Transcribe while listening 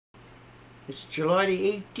It's July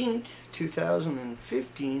the 18th,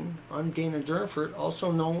 2015. I'm Dana Durnford,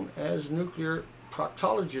 also known as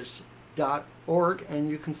nuclearproctologist.org, and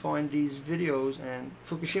you can find these videos and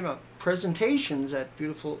Fukushima presentations at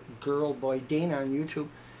Beautiful Girl by Dana on YouTube.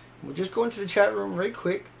 We'll just go into the chat room right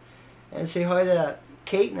quick and say hi to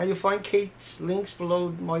Kate. Now you'll find Kate's links below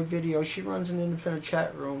my video. She runs an independent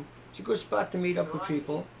chat room. It's a good spot to meet up with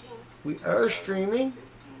people. We are streaming.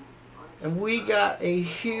 And we got a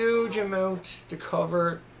huge amount to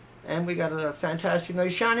cover, and we got a fantastic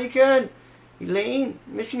night. Shanikan, Elaine,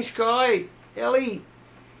 Missing Sky, Ellie,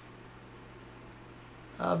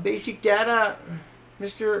 Basic Data,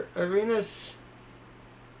 Mr. Arenas,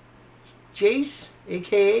 Jace,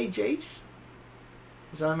 aka Jace,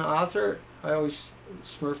 because I'm an author. I always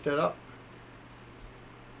smurf that up.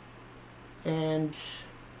 And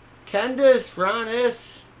Candace, Ron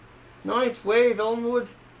S, Ninth Wave,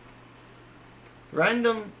 Elmwood,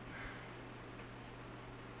 Random.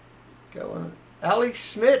 Got one. Alex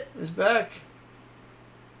Smith is back.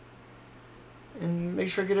 And make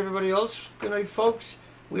sure I get everybody else. Good night, folks.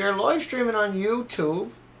 We are live streaming on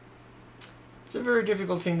YouTube. It's a very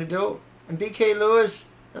difficult thing to do. And BK Lewis,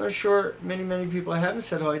 and I'm sure many people I haven't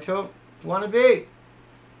said hi to. Wanna be.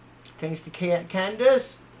 Thanks to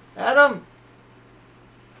Candace, Adam.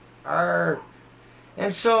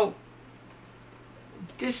 And so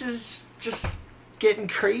this is just getting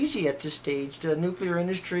crazy at this stage. The nuclear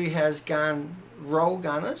industry has gone rogue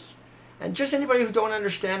on us, and just anybody who don't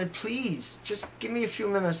understand it, please just give me a few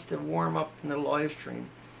minutes to warm up in the live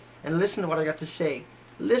stream and listen to what I got to say.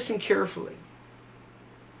 Listen carefully.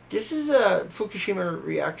 This is a Fukushima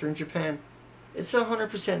reactor in Japan. It's a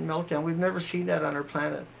 100% meltdown. We've never seen that on our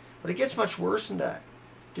planet, but it gets much worse than that.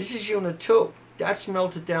 This is unit 2. That's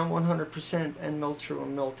melted down 100% and melt through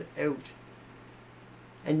and melt out.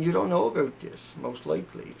 And you don't know about this, most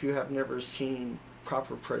likely, if you have never seen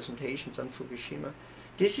proper presentations on Fukushima.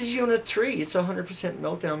 This is Unit 3. It's 100%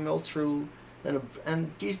 meltdown, melt through,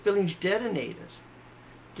 and these buildings detonated.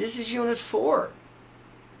 This is Unit 4.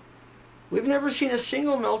 We've never seen a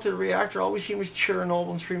single melted reactor. All we've seen was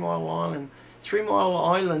Chernobyl and 3 Mile Island. 3 Mile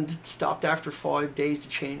Island stopped after 5 days, the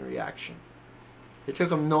chain reaction. It took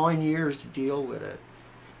them 9 years to deal with it.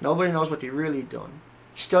 Nobody knows what they really done.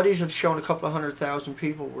 Studies have shown a couple of 100,000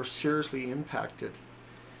 people were seriously impacted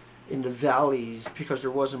in the valleys because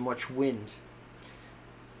there wasn't much wind.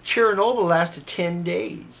 Chernobyl lasted 10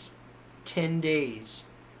 days. 10 days.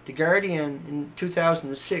 The Guardian in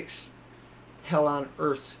 2006, Hell on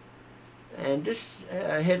Earth. And this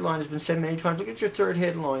headline has been said many times. Look at your third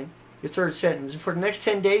headline, your third sentence. For the next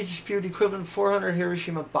 10 days, the spewed equivalent of 400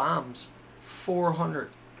 Hiroshima bombs. 400.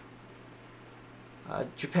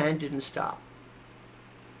 Japan didn't stop.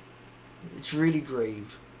 It's really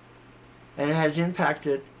grave, and it has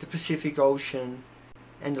impacted the Pacific Ocean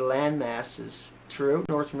and the land masses throughout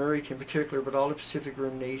North America in particular, but all the Pacific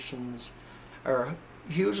Rim nations are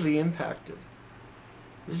hugely impacted.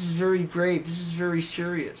 This is very grave. This is very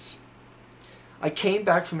serious. I came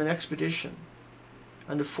back from an expedition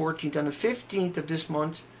on the 14th. On the 15th of this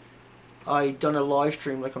month, I done a live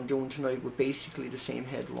stream like I'm doing tonight with basically the same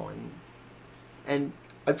headline, and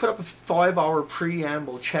I put up a 5-hour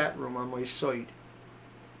preamble chat room on my site,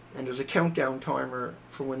 and there's a countdown timer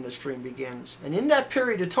for when the stream begins. And in that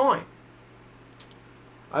period of time,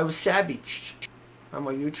 I was savaged on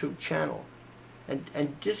my YouTube channel.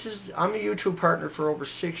 And this is, I'm a YouTube partner for over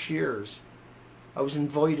 6 years. I was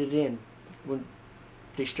invited in when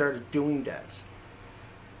they started doing that.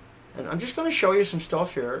 And I'm just going to show you some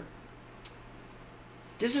stuff here.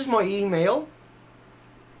 This is my email.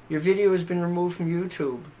 Your video has been removed from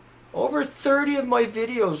YouTube. Over 30 of my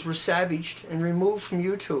videos were savaged and removed from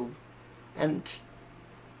YouTube. And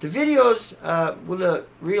the videos, will a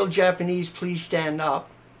real Japanese please stand up?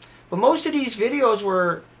 But most of these videos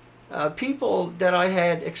were people that I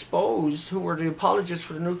had exposed who were the apologists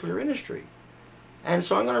for the nuclear industry. And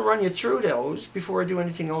so I'm going to run you through those before I do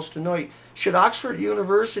anything else tonight. Should Oxford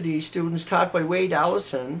University students taught by Wade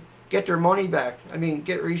Allison get their money back? I mean,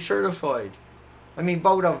 get recertified? I mean,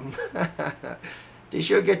 both of them. They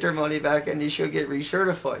should get their money back and they should get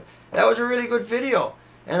recertified. That was a really good video.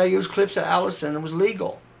 And I used clips of Allison. It was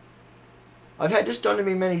legal. I've had this done to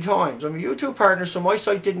me many times. I'm a YouTube partner, so my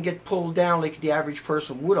site didn't get pulled down like the average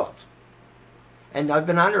person would have. And I've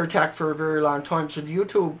been under attack for a very long time. So the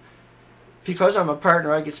YouTube, because I'm a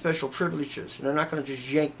partner, I get special privileges. And they're not going to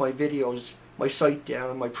just yank my videos, my site down,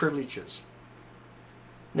 and my privileges.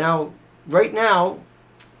 Now, right now,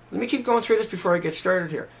 let me keep going through this before I get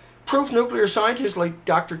started here. Proof nuclear scientists like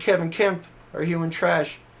Dr. Kevin Kemp are human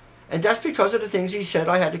trash. And that's because of the things he said.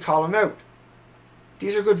 I had to call him out.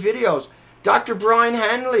 These are good videos. Dr. Brian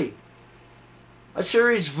Hanley, a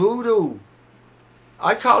serious voodoo.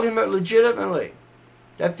 I call him legitimately.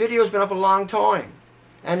 That video's been up a long time.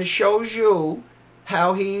 And it shows you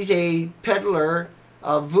how he's a peddler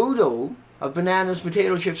of voodoo, of bananas,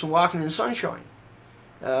 potato chips, and walking in the sunshine.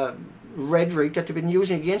 Rhetoric that they've been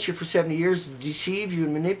using against you for 70 years to deceive you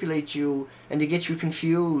and manipulate you and to get you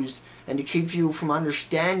confused and to keep you from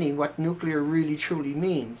understanding what nuclear really truly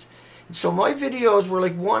means. So my videos were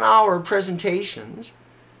like 1 hour presentations.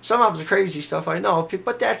 Some of it's crazy stuff, I know,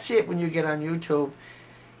 but that's it when you get on YouTube.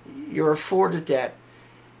 You're afforded that.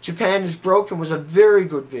 Japan is Broken was a very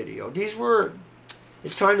good video.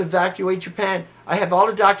 It's time to evacuate Japan. I have all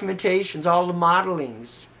the documentations, all the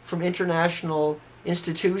modelings from international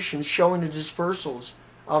institutions showing the dispersals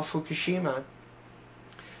of Fukushima.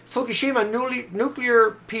 Fukushima,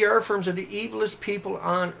 nuclear PR firms are the evilest people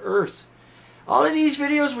on earth. All of these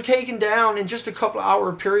videos were taken down in just a couple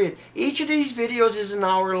hour period. Each of these videos is an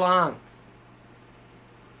hour long.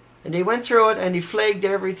 And they went through it and they flagged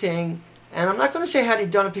everything. And I'm not going to say how they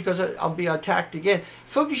done it because I'll be attacked again.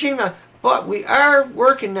 Fukushima, but we are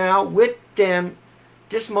working now with them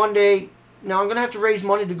this Monday. Now I'm going to have to raise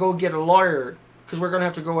money to go get a lawyer because we're going to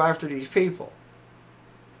have to go after these people.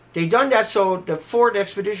 They done that so the Ford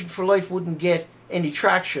Expedition for Life wouldn't get any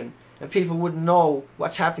traction and people wouldn't know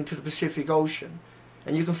what's happening to the Pacific Ocean.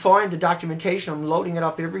 And you can find the documentation. I'm loading it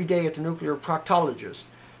up every day at the nuclear proctologist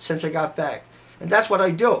since I got back. And that's what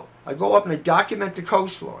I do. I go up and I document the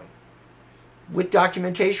coastline with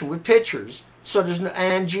documentation, with pictures, so there's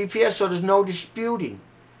and GPS, so there's no disputing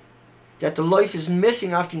that the life is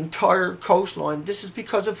missing off the entire coastline. This is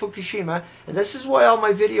because of Fukushima, and this is why all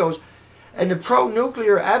my videos and the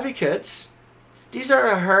pro-nuclear advocates, these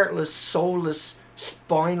are heartless, soulless,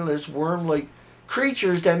 spineless, worm-like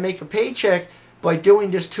creatures that make a paycheck by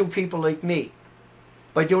doing this to people like me,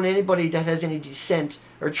 by doing anybody that has any dissent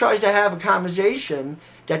or tries to have a conversation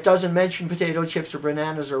that doesn't mention potato chips or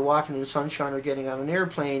bananas or walking in the sunshine or getting on an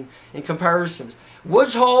airplane in comparisons.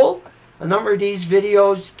 Woods Hole, a number of these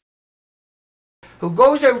videos, who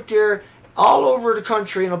goes out there all over the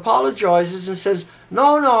country and apologizes and says,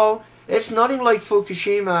 no, it's nothing like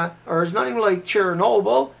Fukushima or it's nothing like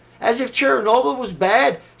Chernobyl, as if Chernobyl was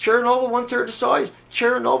bad. Chernobyl 1/3 the size.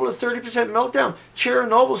 Chernobyl a 30% meltdown.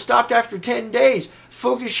 Chernobyl stopped after 10 days.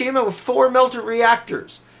 Fukushima with 4 melted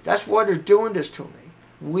reactors. That's why they're doing this to me.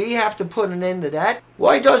 We have to put an end to that.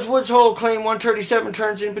 Why does Woods Hole claim 137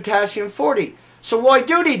 turns in potassium 40? So why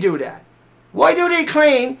do they do that? Why do they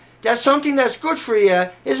claim that something that's good for you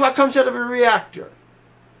is what comes out of a reactor?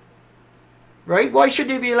 Right? Why should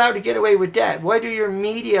they be allowed to get away with that? Why do your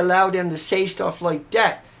media allow them to say stuff like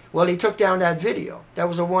that? Well, he took down that video. That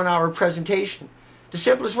was a 1 hour presentation. The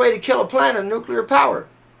simplest way to kill a planet, nuclear power.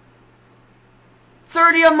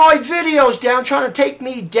 30 of my videos down trying to take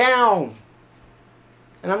me down.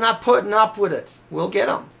 And I'm not putting up with it. We'll get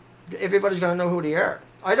them. Everybody's going to know who they are.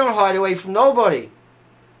 I don't hide away from nobody.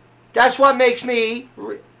 That's what makes me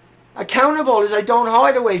accountable, is I don't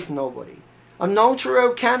hide away from nobody. I'm known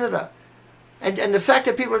throughout Canada. And the fact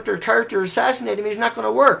that people are their character assassinating me is not going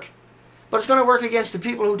to work. But it's going to work against the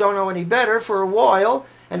people who don't know any better for a while,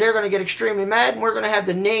 and they're going to get extremely mad, and we're going to have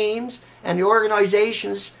the names and the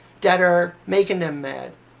organizations that are making them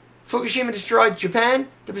mad. Fukushima destroyed Japan.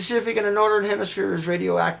 The Pacific and the Northern Hemisphere is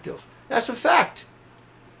radioactive. That's a fact.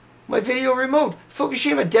 My video removed.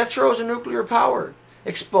 Fukushima, death throes of nuclear power.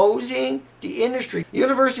 Exposing the industry.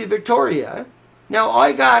 University of Victoria. Now,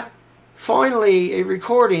 I got finally a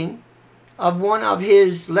recording of one of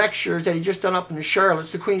his lectures that he just done up in the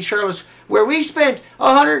Charlottes, the Queen Charlottes, where we spent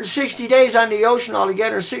 160 days on the ocean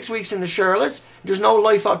altogether, 6 weeks in the Charlottes. There's no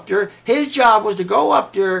life up there. His job was to go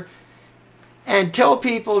up there and tell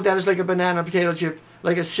people that it's like a banana potato chip,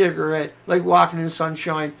 like a cigarette, like walking in the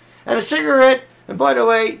sunshine. And a cigarette, and by the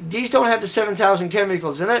way, these don't have the 7,000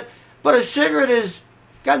 chemicals in it, but a cigarette is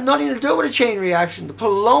got nothing to do with a chain reaction. The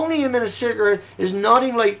polonium in a cigarette is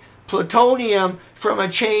nothing like plutonium from a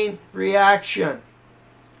chain reaction.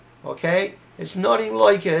 Okay? It's nothing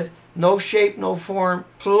like it. No shape, no form.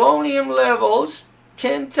 Polonium levels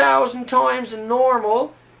 10,000 times the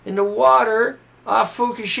normal in the water off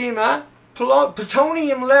Fukushima.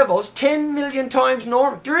 Plutonium levels 10 million times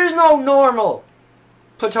normal. There is no normal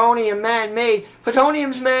plutonium man-made.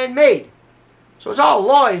 Plutonium's man-made. So it's all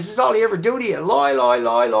lies. It's all they ever do to you. Lie, lie,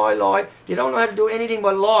 lie, lie, lie. They don't know how to do anything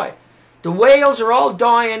but lie. The whales are all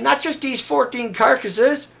dying, not just these 14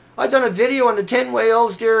 carcasses. I done a video on the 10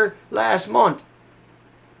 whales there last month.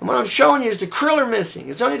 And what I'm showing you is the krill are missing.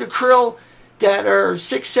 It's only the krill that are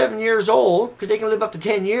 6, 7 years old, because they can live up to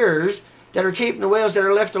 10 years, that are keeping the whales that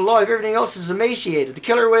are left alive. Everything else is emaciated. The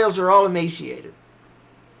killer whales are all emaciated.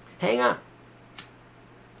 Hang on.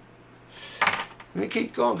 Let me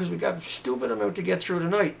keep going because we got a stupid amount to get through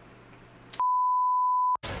tonight.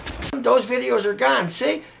 Those videos are gone,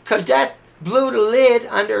 see? Because that blew the lid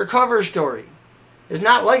on their cover story. It's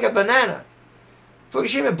not like a banana.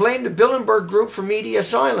 Fukushima blamed the Durnford group for media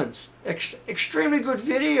silence. Extremely good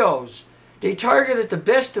videos. They targeted the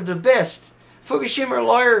best of the best. Fukushima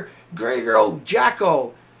lawyer Gregor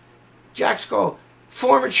Jacksko,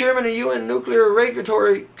 former chairman of UN Nuclear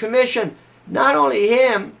Regulatory Commission. Not only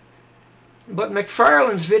him, but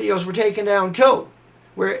McFarlane's videos were taken down too.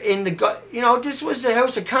 Where in the, you know, this was the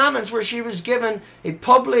House of Commons where she was given a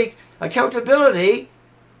public accountability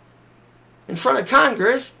in front of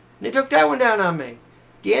Congress, and they took that one down on me.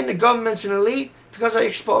 The end of government's an elite because I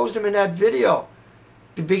exposed them in that video.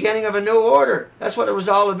 The beginning of a new order. That's what it was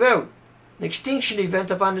all about. An extinction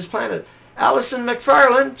event up on this planet. Alison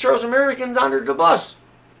McFarlane throws Americans under the bus.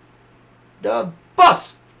 The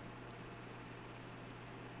bus.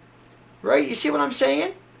 Right? You see what I'm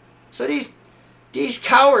saying? So these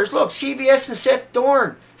cowards, look, CBS and Seth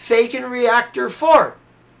Dorn, faking reactor 4.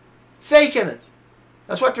 Faking it.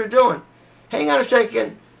 That's what they're doing. Hang on a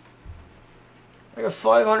second. I got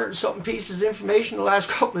 500 and something pieces of information the last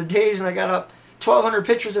couple of days, and I got up 1,200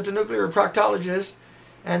 pictures at the nuclear proctologist.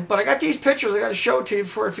 But I got these pictures I got to show to you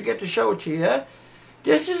before I forget to show it to you. Yeah?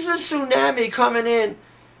 This is a tsunami coming in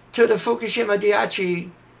to the Fukushima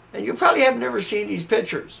Daiichi, and you probably have never seen these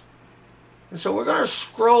pictures. And so we're going to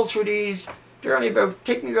scroll through these. They're only about,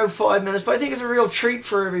 take me about 5 minutes, but I think it's a real treat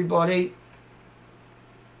for everybody.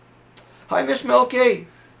 Hi, Miss Milky.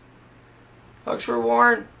 Hugs for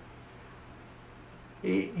Warren.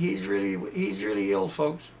 He's really ill,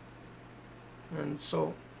 folks. And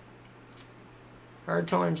so, hard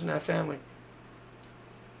times in that family.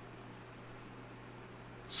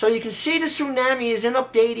 So you can see the tsunami is in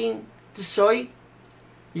updating the site.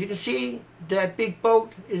 You can see that big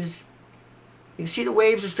boat is, you can see the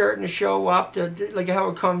waves are starting to show up, like how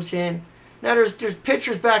it comes in. Now there's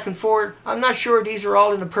pictures back and forth. I'm not sure these are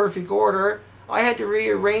all in the perfect order. I had to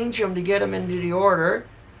rearrange them to get them into the order.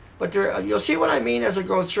 But you'll see what I mean as I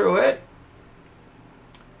go through it.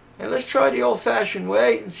 And let's try the old-fashioned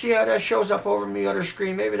way and see how that shows up over the other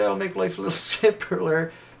screen. Maybe that'll make life a little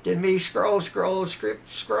simpler than me scroll, script.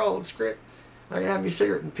 I can have my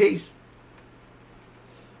cigarette in peace.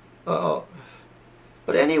 Uh-oh.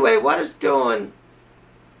 But anyway, what it's doing,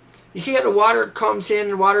 you see how the water comes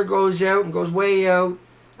in and water goes out and goes way out.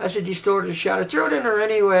 That's a distorted shot. I threw it in there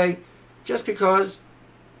anyway, just because.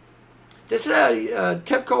 This is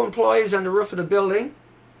TEPCO employees on the roof of the building.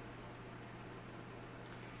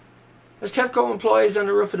 There's TEPCO employees on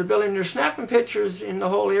the roof of the building. They're snapping pictures in the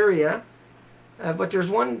whole area. But there's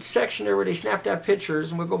one section there where they snap that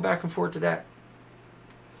pictures, and we'll go back and forth to that.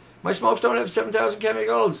 My smokes don't have 7,000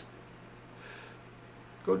 chemicals.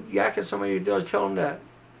 Go yak at somebody who does, tell them that.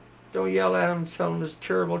 Don't yell at them, tell them it's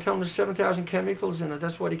terrible. Tell them there's 7,000 chemicals in it.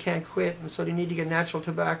 That's why they can't quit, and so they need to get natural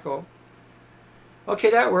tobacco. Okay,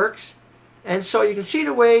 that works. And so you can see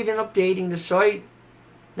the wave in updating the site.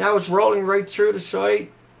 Now it's rolling right through the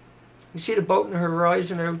site. You see the boat in the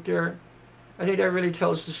horizon out there. I think that really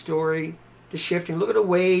tells the story. The shifting. Look at the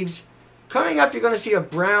waves. Coming up, you're going to see a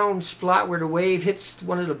brown spot where the wave hits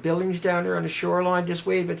one of the buildings down there on the shoreline. This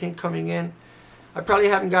wave, I think, coming in. I probably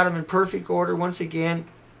haven't got them in perfect order once again.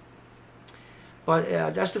 But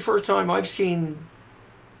that's the first time I've seen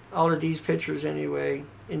all of these pictures anyway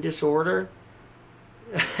in this order.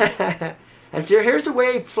 And here's the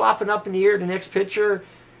wave flopping up in the air. The next picture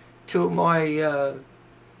to my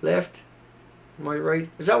left, my right.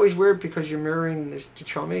 It's always weird because you're mirroring this to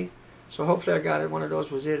chummy. So hopefully I got it. One of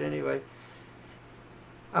those was it anyway.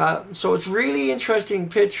 So it's really interesting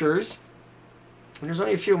pictures. And there's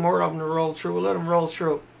only a few more of them to roll through. We'll let them roll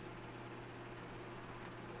through.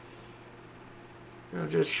 I'll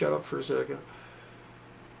just shut up for a second.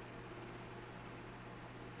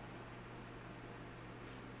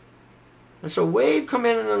 And so wave come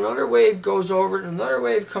in and another wave goes over it, and another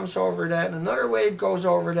wave comes over that, and another wave goes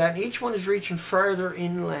over that, and each one is reaching farther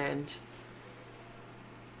inland.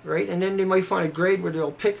 Right? And then they might find a grade where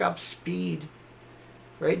they'll pick up speed.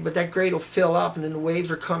 Right? But that grade will fill up, and then the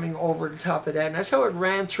waves are coming over the top of that. And that's how it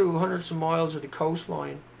ran through hundreds of miles of the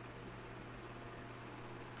coastline.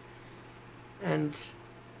 And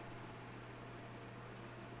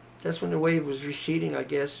that's when the wave was receding, I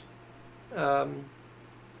guess.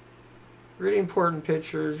 Really important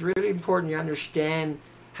pictures. Really important you understand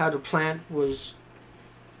how the plant was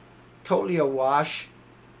totally awash,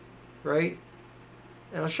 right?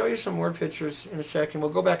 And I'll show you some more pictures in a second. We'll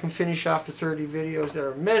go back and finish off the 30 videos that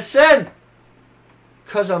are missing.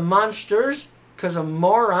 Because of monsters. Because of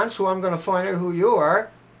morons who I'm going to find out who you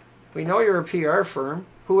are. We know you're a PR firm.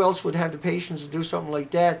 Who else would have the patience to do something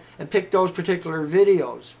like that and pick those particular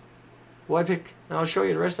videos? Why pick? And I'll show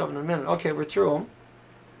you the rest of them in a minute. Okay, we're through them.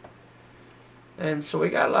 And so we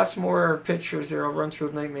got lots more pictures there. I'll run through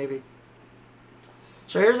tonight maybe.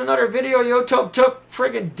 So here's another video YouTube took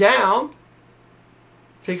friggin' down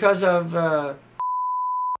because of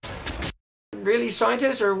really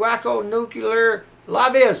scientists or wacko nuclear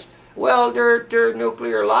lobbyists. Well, they're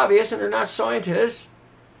nuclear lobbyists and they're not scientists,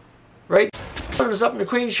 right? One is up in the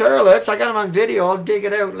Queen Charlotte's. I got him on video. I'll dig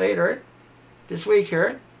it out later this week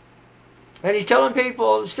here. And he's telling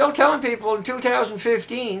people, still telling people in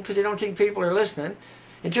 2015, because they don't think people are listening.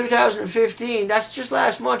 In 2015, that's just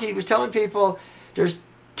last month, he was telling people there's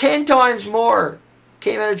 10 times more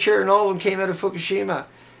came out of Chernobyl and came out of Fukushima.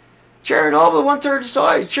 Chernobyl, 1/3 the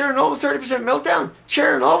size. Chernobyl, 30% meltdown.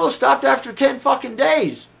 Chernobyl stopped after 10 fucking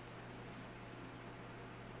days.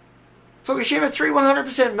 Fukushima,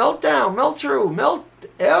 100% meltdown, melt through, melt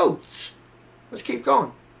out. Let's keep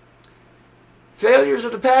going. Failures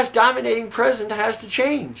of the past dominating present has to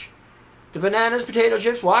change. The bananas, potato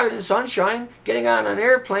chips, walking in sunshine, getting on an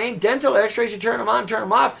airplane, dental x-rays, you turn them on, turn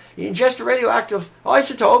them off, you ingest the radioactive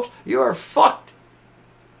isotopes, you are fucked.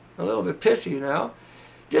 A little bit pissy now.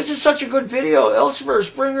 This is such a good video. Elsevier,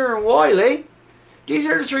 Springer, and Wiley. These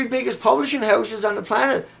are the 3 biggest publishing houses on the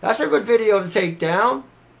planet. That's a good video to take down.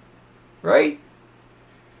 Right?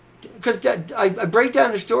 Because I break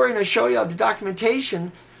down the story and I show you the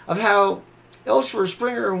documentation of how Elsevier,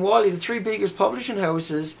 Springer, and Wiley, the 3 biggest publishing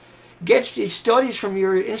houses, gets these studies from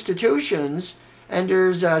your institutions, and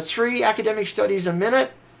there's 3 academic studies a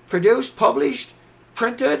minute, produced, published,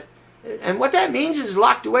 printed, and what that means is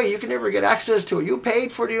locked away. You can never get access to it. You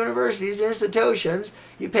paid for the universities, institutions,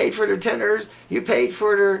 you paid for their tenors, you paid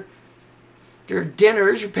for their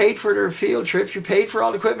dinners, you paid for their field trips, you paid for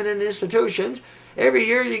all the equipment in the institutions. Every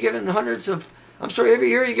year you're given every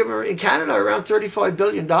year you give them in Canada around $35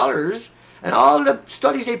 billion. And all the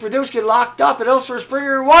studies they produce get locked up at Elsevier,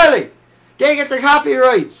 Springer, and Wiley. They get the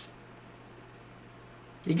copyrights.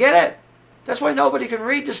 You get it? That's why nobody can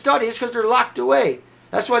read the studies, because they're locked away.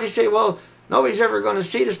 That's why they say, well, nobody's ever going to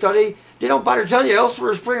see the study. They don't bother telling you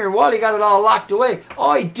Elsevier, Springer, and Wiley got it all locked away.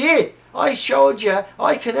 I did. I showed you.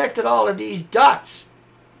 I connected all of these dots.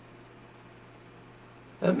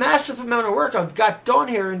 A massive amount of work I've got done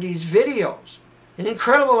here in these videos. An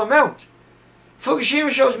incredible amount. Fukushima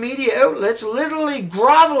shows media outlets literally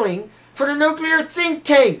groveling for the nuclear think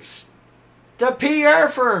tanks, the PR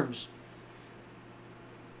firms.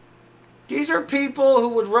 These are people who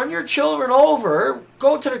would run your children over,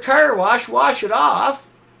 go to the car wash it off,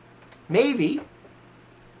 maybe.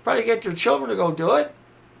 Probably get your children to go do it.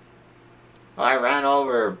 I ran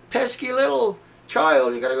over a pesky little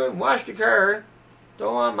child, you gotta go and wash the car.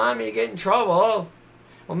 Don't want mommy to get in trouble.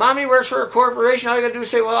 Well, mommy works for a corporation. All you got to do is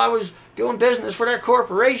say, well, I was doing business for that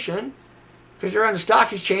corporation, because they're on the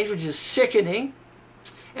stock exchange, which is sickening,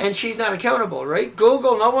 and she's not accountable, right?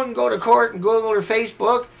 Google, no one can go to court and Google or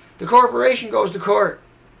Facebook. The corporation goes to court,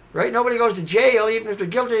 right? Nobody goes to jail. Even if they're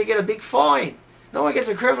guilty, they get a big fine. No one gets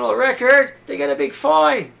a criminal record. They get a big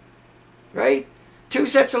fine, right? 2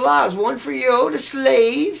 sets of laws. One for you, the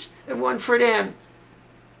slaves, and one for them,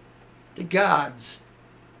 the gods,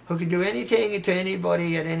 who can do anything to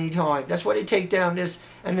anybody at any time. That's why they take down this.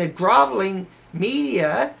 And the groveling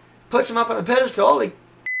media puts him up on a pedestal. They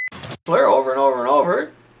flare over and over and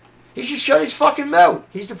over. He should shut his fucking mouth.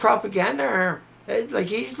 He's the propaganda arm. Like,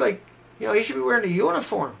 he's like, you know, he should be wearing a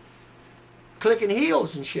uniform. Clicking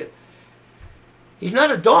heels and shit. He's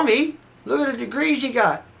not a dummy. Look at the degrees he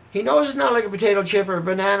got. He knows it's not like a potato chip or a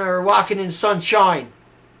banana or walking in sunshine.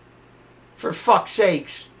 For fuck's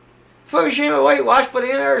sakes. Fukushima whitewashed by the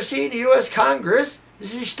NRC and the U.S. Congress.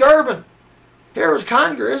 This is disturbing. Here was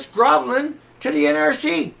Congress groveling to the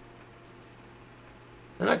NRC.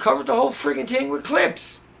 And I covered the whole friggin' thing with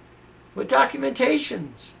clips. With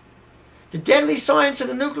documentations. The deadly science of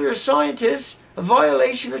the nuclear scientists, a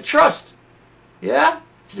violation of trust. Yeah?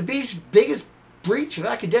 It's the biggest breach of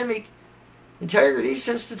academic integrity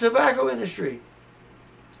since the tobacco industry.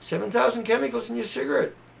 7,000 chemicals in your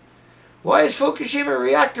cigarette. Why is Fukushima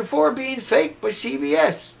Reactor 4 being faked by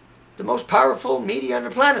CBS, the most powerful media on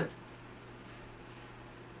the planet?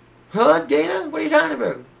 Huh, Dana? What are you talking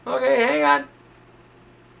about? Okay, hang on.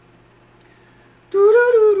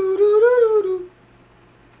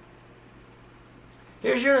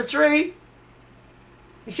 Here's Unit 3.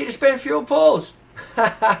 You see the spent fuel poles?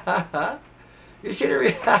 You see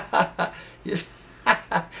the...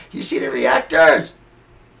 You see the reactors?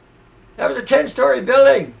 That was a 10-story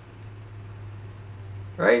building.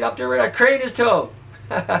 Right up there where that crane is towed.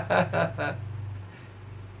 No,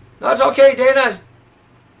 it's okay, Dana.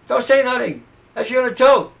 Don't say nothing. That's Unit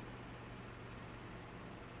 2.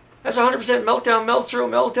 That's 100% meltdown, melt through,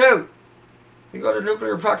 melt out. You go to the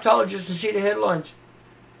nuclear proctologist and see the headlines.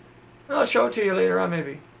 I'll show it to you later on,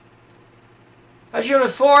 maybe. That's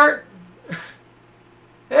Unit 4.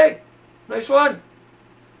 Hey, nice one.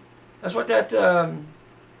 That's what that...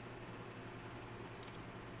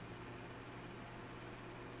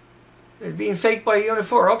 it's being faked by Unit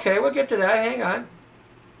 4. Okay, we'll get to that. Hang on.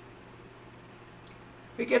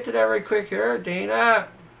 We get to that right quick here. Dana.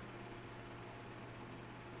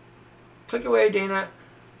 Click away, Dana.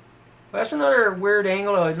 Well, that's another weird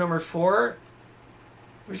angle of number 4.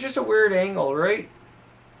 It was just a weird angle, right?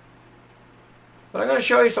 But I'm going to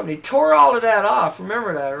show you something. He tore all of that off.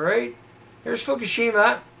 Remember that, right? Here's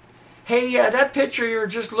Fukushima. Hey, that picture you were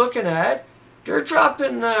just looking at, they're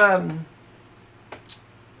dropping... oh,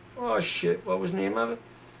 shit. What was the name of it?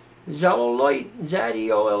 Zeolite.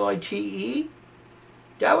 Z-E-O-L-I-T-E.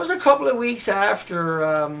 That was a couple of weeks after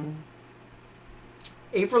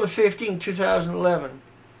April 15, 2011.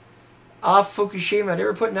 Off Fukushima. They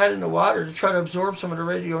were putting that in the water to try to absorb some of the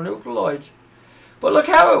radionuclides. But look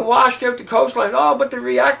how it washed out the coastline. Oh, but the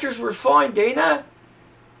reactors were fine, Dana.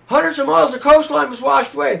 Hundreds of miles of coastline was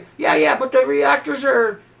washed away. Yeah, but the reactors they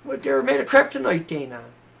were made of kryptonite, Dana.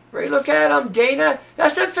 Right, look at them, Dana.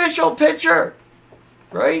 That's the official picture.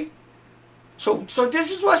 Right? So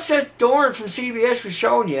this is what Seth Dorn from CBS was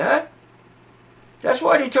showing you. That's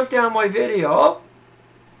why they took down my video.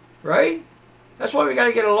 Right? That's why we got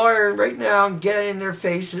to get a lawyer right now and get it in their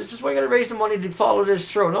faces. That's why we got to raise the money to follow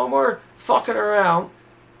this through. No more fucking around.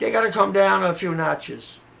 They got to come down a few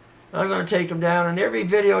notches. I'm going to take them down. And every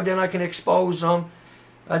video, then I can expose them.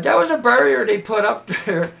 That was a barrier they put up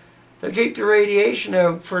there to keep the radiation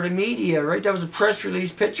out for the media, right? That was a press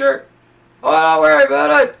release picture. Oh, don't worry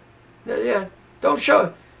about it. Yeah, don't show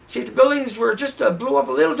it. See, if the buildings were just blew up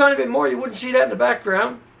a little tiny bit more, you wouldn't see that in the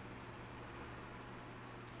background.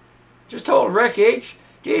 Just total wreckage.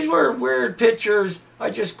 These were weird pictures I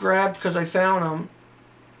just grabbed because I found them.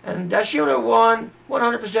 And that's Unit 1,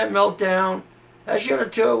 100% meltdown. That's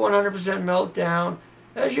Unit 2, 100% meltdown.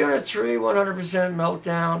 That's Unit 3, 100%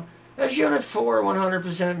 meltdown. That's Unit 4,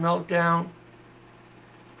 100% meltdown.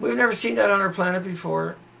 We've never seen that on our planet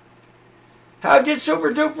before. How did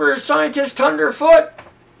super duper scientist Thunderfoot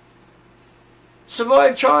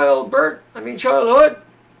survive childhood?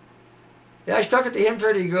 Yeah, I stuck it to him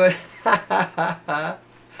pretty good.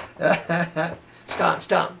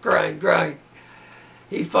 Stomp, grind.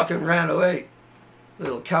 He fucking ran away.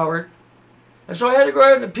 Little coward. And so I had to go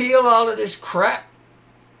out and appeal all of this crap.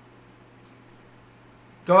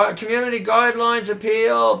 Community guidelines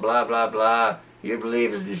appeal, blah, blah, blah. You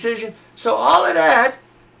believe his decision. So all of that,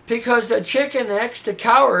 because the chicken necks, the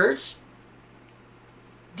cowards,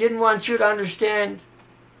 didn't want you to understand,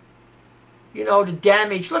 you know, the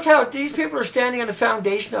damage. Look how these people are standing on the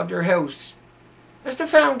foundation of their house. That's the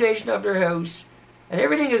foundation of their house. And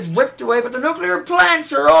everything is ripped away, but the nuclear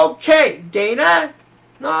plants are okay. Dana?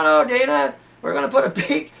 No, Dana. We're going to put a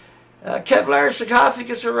big Kevlar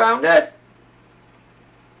sarcophagus around it.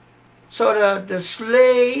 So the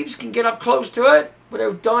slaves can get up close to it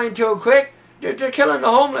without dying too quick. They're killing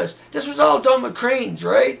the homeless. This was all done with cranes,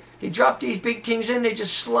 right? They drop these big things in, they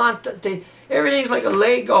just slant. Everything's like a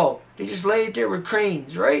Lego. They just lay it there with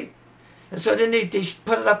cranes, right? And so then they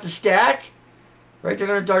put it up the stack, right? They're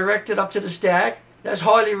going to direct it up to the stack. That's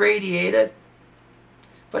highly radiated.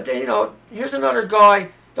 But then, you know, here's another guy.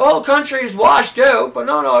 The whole country is washed out, but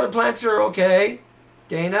no, the plants are okay.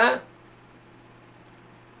 Dana?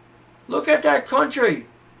 Look at that country.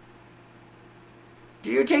 Do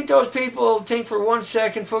you think those people think for 1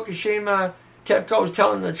 second Fukushima TEPCO is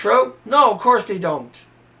telling the truth? No, of course they don't.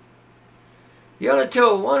 Unit 2,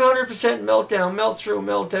 100% meltdown, melt through,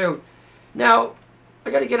 melt out. Now, I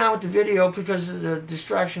got to get on with the video because of the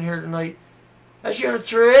distraction here tonight. That's Unit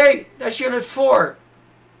 3. That's Unit 4.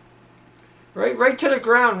 Right to the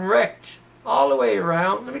ground, wrecked. All the way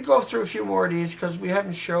around. Let me go through a few more of these because we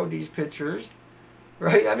haven't showed these pictures.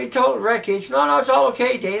 Right? I mean, total wreckage. No, it's all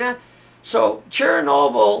okay, Dana. So,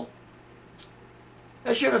 Chernobyl,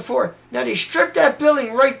 that's Unit 4. Now, they stripped that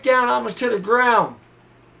building right down almost to the ground.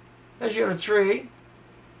 That's Unit 3.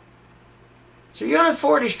 So, Unit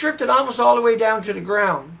 4, they stripped it almost all the way down to the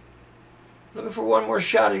ground. Looking for one more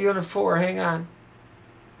shot of Unit 4. Hang on.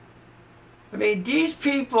 I mean, these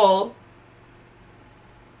people,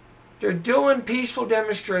 they're doing peaceful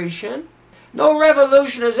demonstration. No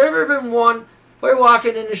revolution has ever been won by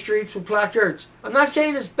walking in the streets with placards. I'm not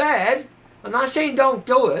saying it's bad. I'm not saying don't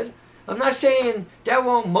do it. I'm not saying that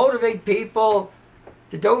won't motivate people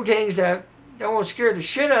to do things that won't scare the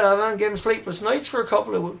shit out of them, give them sleepless nights for a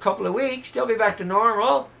couple of weeks. They'll be back to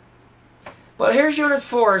normal. But here's Unit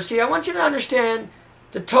 4. See, I want you to understand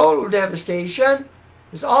the total devastation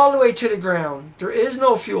is all the way to the ground. There is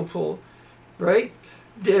no fuel pool, right?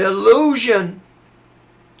 The illusion,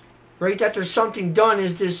 right, that there's something done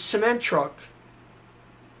is this cement truck.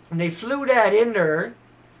 And they flew that in there.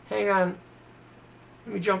 Hang on.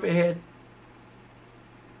 Let me jump ahead.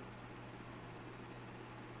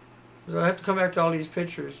 I have to come back to all these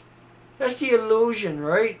pictures. That's the illusion,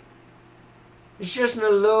 right? It's just an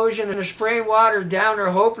illusion, and they're spraying water down there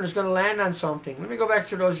hoping it's going to land on something. Let me go back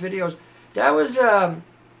through those videos. That was,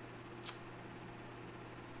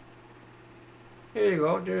 here you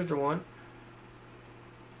go. There's the one.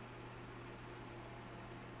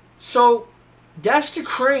 So, that's the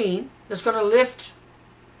crane that's going to lift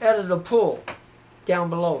out of the pool down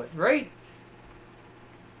below it, right?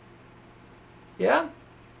 Yeah?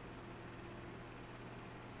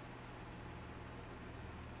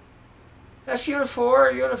 That's Unit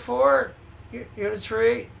 4, Unit 4, Unit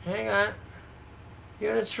 3, hang on,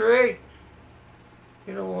 Unit 3,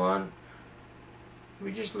 Unit 1, did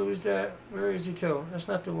we just lose that? Where is he to? That's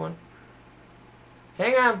not the one.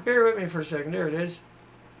 Hang on, bear with me for a second, there it is.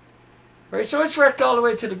 Right, so it's wrecked all the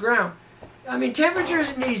way to the ground. I mean,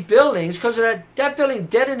 temperatures in these buildings, because of that building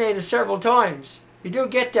detonated several times. You do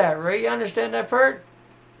get that, right? You understand that part?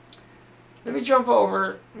 Let me jump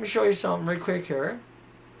over, let me show you something right quick here.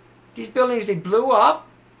 These buildings, they blew up.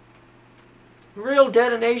 Real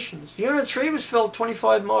detonations. Unit 3 was filled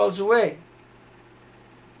 25 miles away.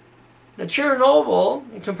 Now Chernobyl,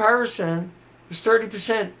 in comparison, was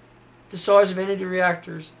 30% the size of any of the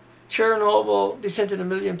reactors. Chernobyl, they sent in 1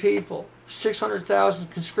 million people. 600,000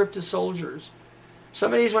 conscripted soldiers.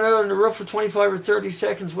 Some of these went out on the roof for 25 or 30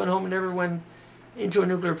 seconds, went home and never went into a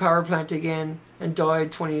nuclear power plant again, and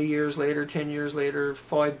died 20 years later, 10 years later,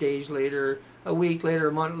 5 days later, a week later,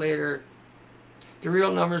 a month later. The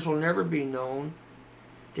real numbers will never be known.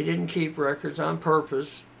 They didn't keep records on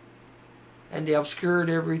purpose, and they obscured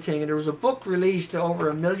everything. And there was a book released that over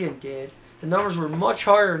 1 million did. The numbers were much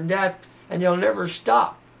higher than that, and they'll never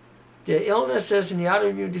stop. The illnesses and the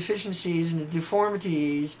autoimmune deficiencies and the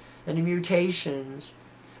deformities and the mutations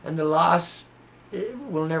and the loss, it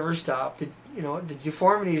will never stop. The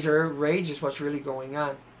deformities are outrageous, what's really going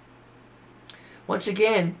on. Once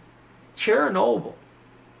again, Chernobyl,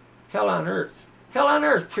 hell on earth. Hell on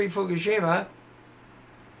earth pre-Fukushima.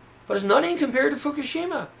 But it's nothing compared to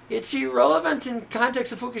Fukushima. It's irrelevant in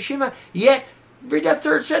context of Fukushima. Yet, read that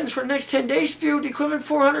third sentence, for the next 10 days spewed the equivalent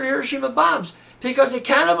 400 Hiroshima bombs. Because it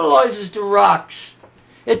cannibalizes the rocks.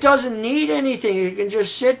 It doesn't need anything. It can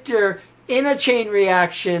just sit there in a chain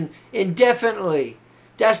reaction indefinitely.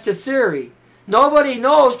 That's the theory. Nobody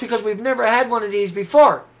knows because we've never had one of these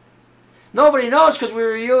before. Nobody knows because we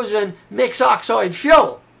were using mixed oxide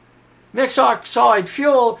fuel. Mixed oxide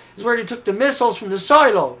fuel is where they took the missiles from the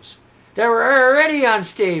silos. They were already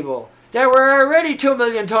unstable. They were already 2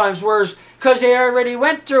 million times worse because they already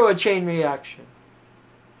went through a chain reaction.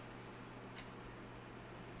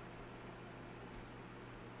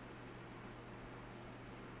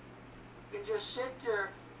 You can just sit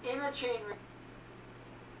there in a chain reaction.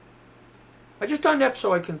 I just done that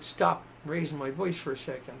so I can stop raising my voice for a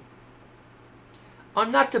second.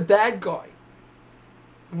 I'm not the bad guy.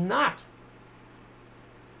 I'm not.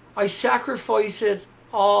 I sacrifice it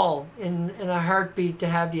all in a heartbeat to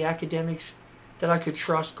have the academics that I could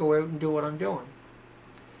trust go out and do what I'm doing.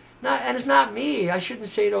 And it's not me. I shouldn't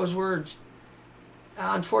say those words.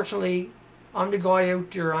 Unfortunately, I'm the guy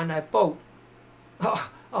out there on that boat.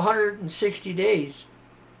 160 days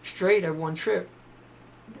straight at one trip.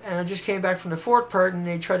 And I just came back from the fourth part and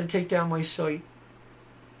they tried to take down my site.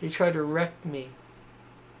 They tried to wreck me.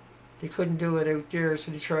 They couldn't do it out there, so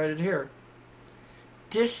they tried it here.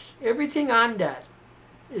 Everything on that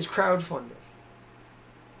is crowdfunded.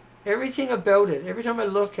 Everything about it, every time I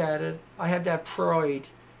look at it, I have that pride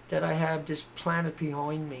that I have this planet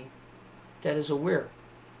behind me that is aware,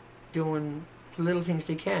 doing the little things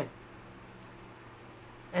they can.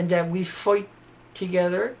 And that we fight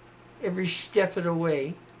together every step of the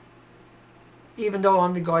way, even though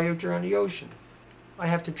I'm the guy out there on the ocean. I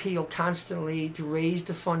have to appeal constantly to raise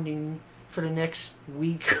the funding for the next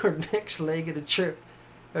week or next leg of the trip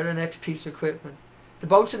or the next piece of equipment. The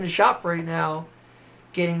boat's in the shop right now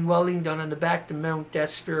getting welding done on the back to mount that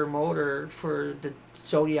spare motor for the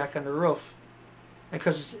Zodiac on the roof.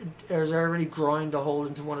 Because there's already grind a hole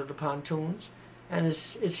into one of the pontoons, and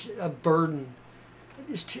it's a burden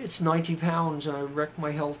it's 90 pounds, and I wreck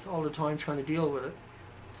my health all the time trying to deal with it.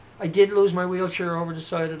 I did lose my wheelchair over the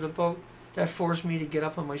side of the boat. That forced me to get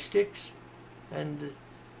up on my sticks, and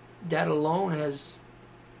that alone has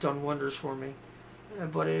done wonders for me.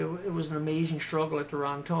 But it was an amazing struggle at the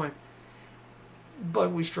wrong time.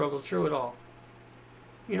 But we struggled through it all.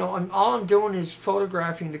 You know, all I'm doing is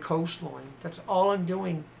photographing the coastline. That's all I'm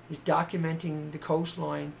doing, is documenting the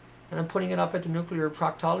coastline, and I'm putting it up at the nuclear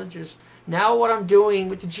proctologist. Now what I'm doing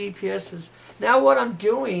with the GPSs,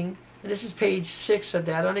 and this is page 6 of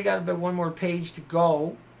that. I only got about one more page to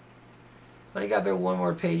go. Let's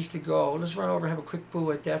run over and have a quick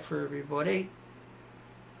boo at that for everybody.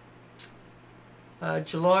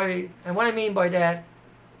 July, and what I mean by that,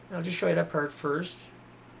 I'll just show you that part first.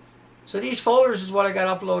 So these folders is what I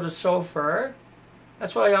got uploaded so far.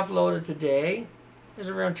 That's what I uploaded today. There's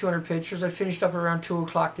around 200 pictures. I finished up around 2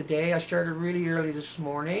 o'clock today. I started really early this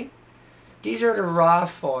morning. These are the raw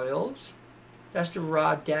files. That's the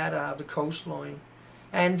raw data of the coastline.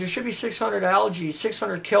 And there should be 600 algae,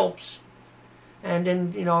 600 kelps, and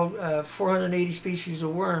then, 480 species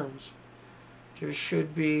of worms. There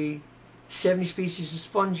should be 70 species of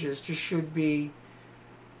sponges. There should be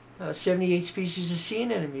 78 species of sea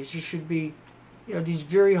anemones. There should be, these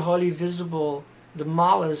very highly visible, the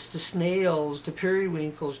mollusks, the snails, the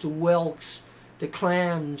periwinkles, the whelks, the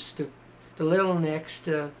clams, the little necks,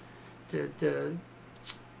 the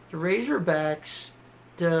razorbacks,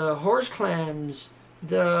 the horse clams,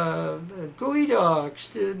 the gooey ducks,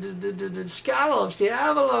 the scallops, the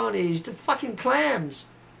abalones, the fucking clams.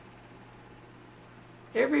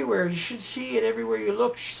 Everywhere. You should see it everywhere you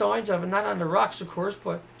look. Signs of it. Not on the rocks, of course,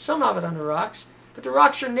 but some of it on the rocks. But the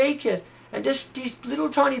rocks are naked. And these little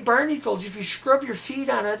tiny barnacles, if you scrub your feet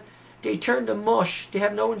on it, they turn to mush. They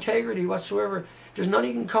have no integrity whatsoever. There's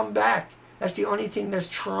nothing can come back. That's the only thing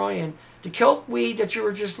that's trying. The kelp weed that you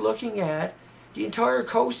were just looking at, the entire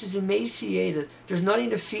coast is emaciated. There's nothing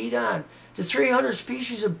to feed on. The 300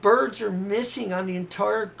 species of birds are missing on the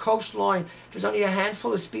entire coastline. There's only a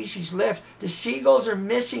handful of species left. The seagulls are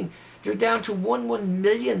missing. They're down to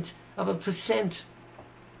 1/1,000,000th of a percent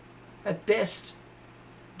at best.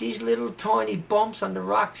 These little tiny bumps on the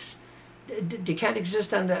rocks, they can't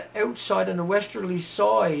exist on the outside, on the westerly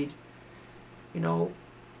side.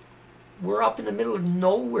 We're up in the middle of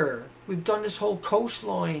nowhere. We've done this whole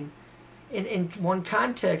coastline in one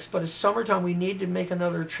context, but it's summertime. We need to make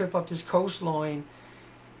another trip up this coastline,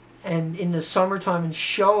 and in the summertime, and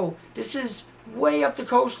show this is way up the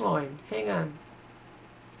coastline. Hang on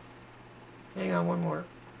one more.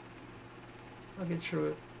 I'll get through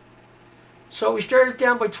it. So we started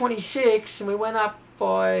down by 26 and we went up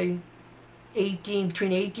by 18,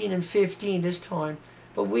 between 18 and 15 this time,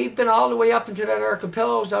 but we've been all the way up into that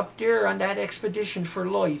archipelagos up there on that expedition for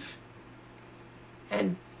life,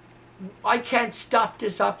 and I can't stop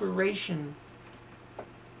this operation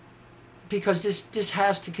because this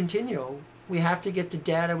has to continue. We have to get the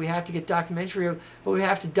data, we have to get documentary, but we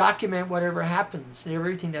have to document whatever happens and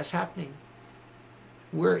everything that's happening.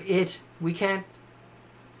 We're it. We can't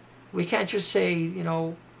just say,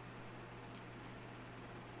 the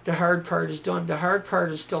hard part is done. The hard part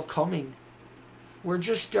is still coming. We're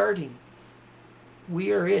just starting.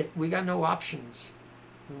 We are it. We got no options.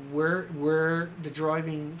 We're the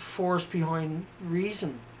driving force behind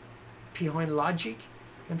reason, behind logic,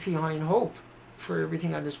 and behind hope for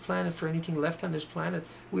everything on this planet, for anything left on this planet.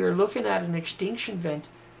 We are looking at an extinction event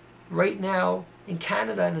right now in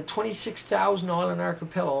Canada in a 26,000 island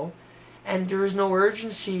archipelago, and there is no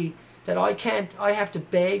urgency that I have to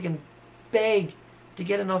beg and beg to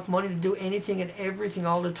get enough money to do anything and everything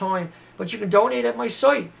all the time. But you can donate at my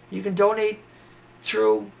site. You can donate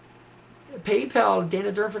through PayPal,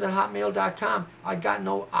 Durnford@hotmail.com. I got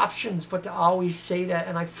no options but to always say that,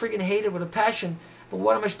 and I friggin' hate it with a passion. But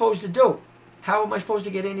what am I supposed to do? How am I supposed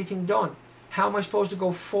to get anything done? How am I supposed to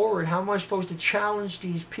go forward? How am I supposed to challenge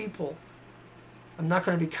these people? I'm not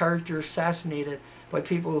going to be character assassinated by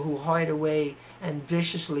people who hide away and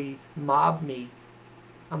viciously mob me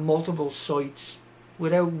on multiple sites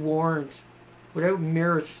without warrant, without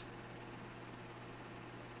merit.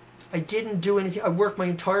 I didn't do anything. I worked my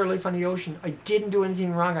entire life on the ocean. I didn't do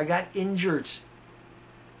anything wrong. I got injured.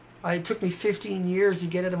 It took me 15 years to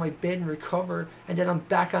get out of my bed and recover, and then I'm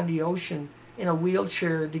back on the ocean in a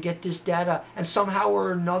wheelchair to get this data, and somehow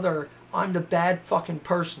or another I'm the bad fucking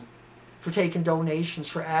person for taking donations,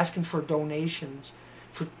 for asking for donations,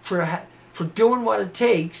 for doing what it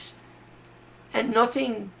takes, and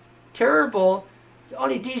nothing terrible,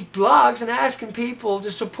 only these blogs and asking people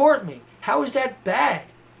to support me. How is that bad?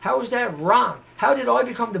 How is that wrong? How did I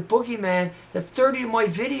become the boogeyman that 30 of my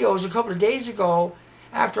videos a couple of days ago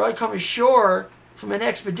after I come ashore from an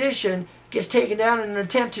expedition gets taken down in an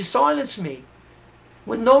attempt to silence me.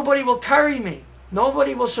 When nobody will carry me.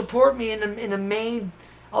 Nobody will support me in the main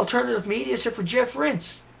alternative media except for Jeff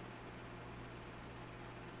Rintz.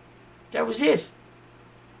 That was it.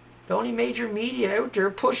 The only major media out there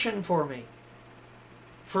pushing for me.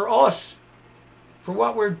 For us. For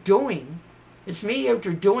what we're doing. It's me out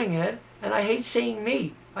there doing it. And I hate saying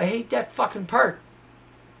me. I hate that fucking part.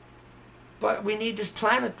 But we need this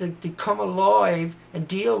planet to come alive and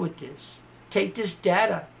deal with this. Take this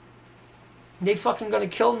data. And they fucking gonna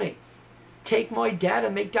kill me. Take my data,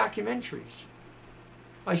 make documentaries.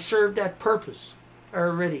 I served that purpose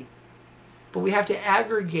already. But we have to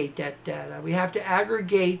aggregate that data. We have to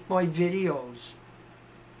aggregate my videos.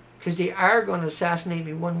 Because they are going to assassinate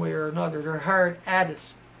me one way or another. They're hard at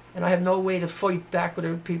it. And I have no way to fight back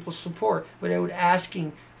without people's support. Without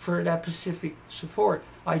asking for that specific support.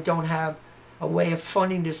 I don't have a way of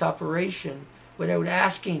funding this operation without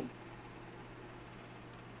asking.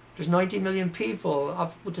 There's 90 million people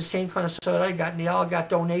up with the same kind of site I got, and they all got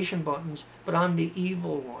donation buttons, but I'm the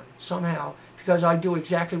evil one, somehow, because I do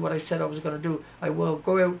exactly what I said I was going to do. I will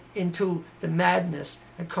go out into the madness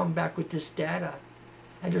and come back with this data.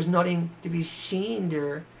 And there's nothing to be seen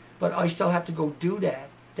there, but I still have to go do that.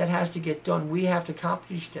 That has to get done. We have to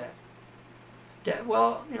accomplish that.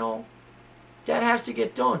 Well, you know, that has to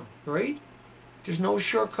get done, right? There's no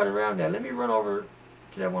shortcut around that. Let me run over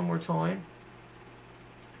to that one more time.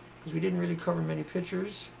 Because we didn't really cover many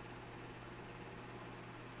pictures.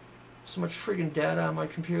 So much friggin' data on my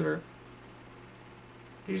computer.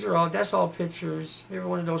 These are all, that's all pictures. Every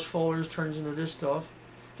one of those folders turns into this stuff.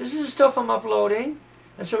 This is the stuff I'm uploading.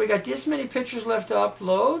 And so we got this many pictures left to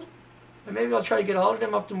upload. And maybe I'll try to get all of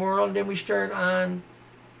them up tomorrow. And then we start on,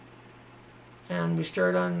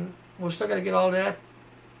 we'll still got to get all that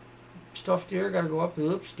stuff there. Got to go up.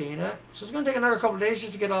 Oops, Dana. So it's going to take another couple of days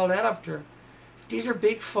just to get all that up there. These are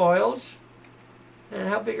big files. And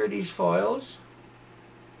how big are these files?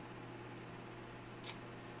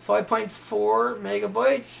 5.4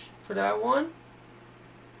 megabytes for that one.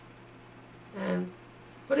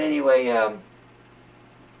 But anyway, let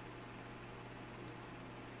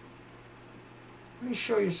me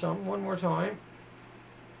show you something one more time.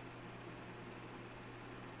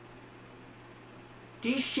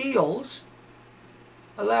 These seals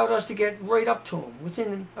allowed us to get right up to them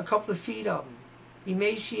within a couple of feet of them.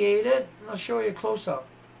 Emaciated. I'll show you a close-up.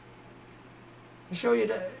 I'll show you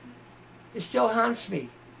that it still haunts me.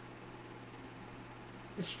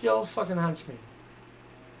 It still fucking haunts me.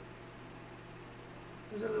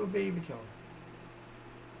 There's a little baby toe.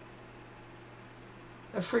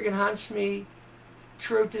 That friggin' haunts me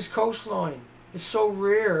throughout this coastline. It's so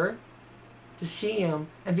rare to see him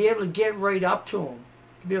and be able to get right up to him.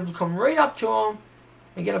 To be able to come right up to him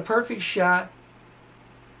and get a perfect shot.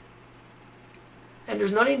 And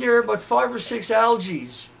there's nothing there but 5 or 6 algae.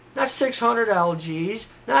 Not 600 algae.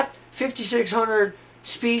 Not 5,600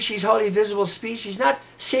 species, highly visible species. Not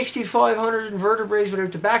 6,500 invertebrates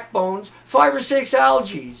without the backbones. 5 or 6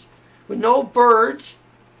 algae. With no birds.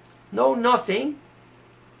 No nothing.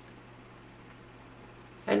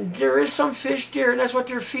 And there is some fish there, and that's what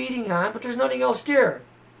they're feeding on, but there's nothing else there.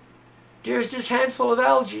 There's this handful of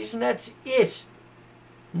algae, and that's it.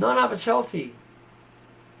 None of it's healthy.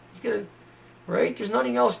 It's gonna, right? There's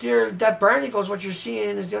nothing else there. That barnacle is what you're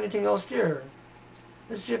seeing, is the only thing else there.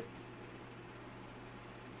 That's it.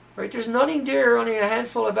 Right? There's nothing there, only a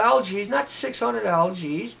handful of algae, not 600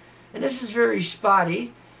 algae. And this is very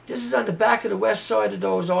spotty. This is on the back of the west side of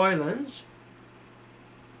those islands.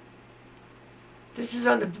 This is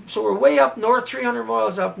on the, so we're way up north, 300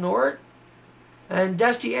 miles up north. And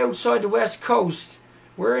that's the outside the west coast.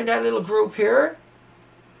 We're in that little group here.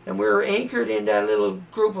 And we're anchored in that little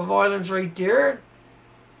group of islands right there.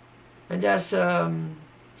 And that's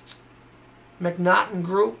McNaughton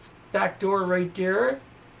group, back door right there.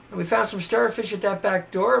 And we found some starfish at that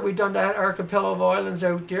back door. We done that archipelago of islands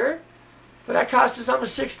out there. But that cost us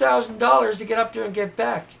almost $6,000 to get up there and get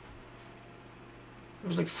back. It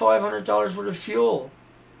was like $500 worth of fuel.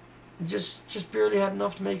 And just barely had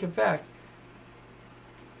enough to make it back.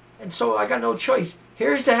 And so I got no choice.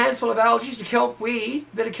 Here's the handful of algae, the kelp weed,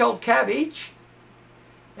 a bit of kelp cabbage,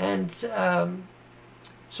 and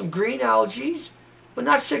some green algae, but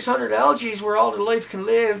not 600 algae where all the life can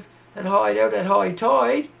live and hide out at high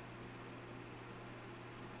tide.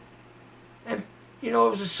 And, you know,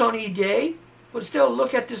 it was a sunny day, but still,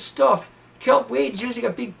 look at this stuff. Kelp weeds usually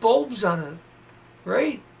got big bulbs on it,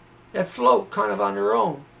 right? That float kind of on their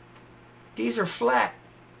own. These are flat.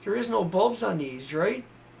 There is no bulbs on these, right?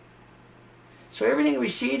 So everything we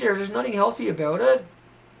see there, there's nothing healthy about it.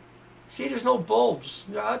 See, there's no bulbs.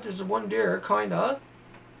 There's one there, kinda.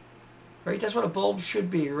 Right, that's what a bulb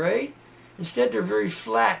should be, right? Instead, they're very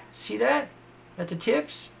flat. See that? At the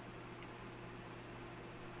tips?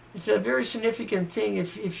 It's a very significant thing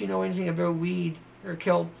if you know anything about weed or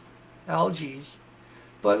kelp algae.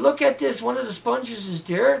 But look at this. One of the sponges is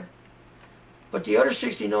there, but the other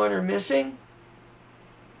 69 are missing.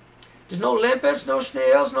 There's no limpets, no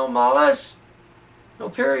snails, no mollusks, no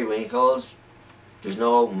periwinkles. There's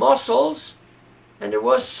no mussels, and there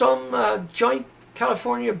was some giant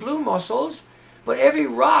California blue mussels. But every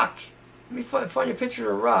rock, let me find a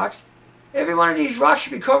picture of rocks. Every one of these rocks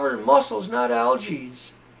should be covered in mussels, not algae.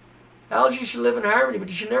 Algae should live in harmony, but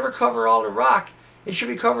you should never cover all the rock. It should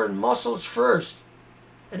be covered in mussels first,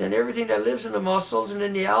 and then everything that lives in the mussels, and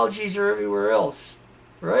then the algae are everywhere else,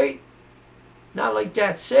 right? Not like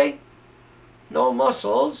that, see? No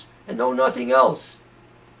mussels and no nothing else.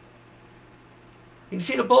 You can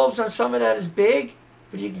see the bulbs on some of that is big,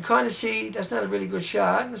 but you can kind of see that's not a really good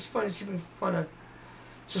shot. Let's see if we can find a.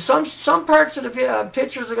 So some parts of the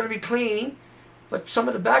pictures are going to be clean, but some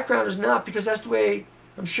of the background is not, because that's the way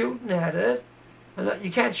I'm shooting at it. And you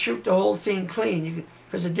can't shoot the whole thing clean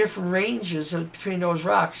because of different ranges between those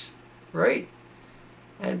rocks, right?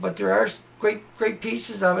 But there are great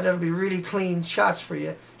pieces of it that'll be really clean shots for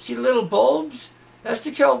you. See the little bulbs? That's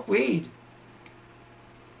the kelp weed.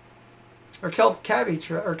 Or kelp cabbage,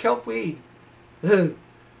 or kelp weed. Ugh.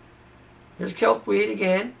 Here's kelp weed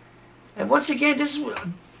again. And once again, this is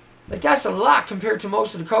like, that's a lot compared to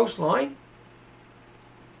most of the coastline.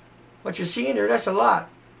 What you're seeing there, that's a lot.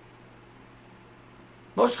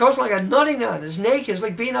 Most of the coastline got nothing on it. It's naked. It's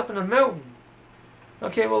like being up in a mountain.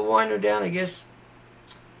 Okay, we'll wind her down, I guess.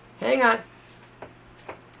 Hang on.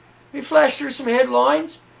 Let me flash through some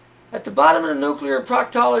headlines. At the bottom of the Nuclear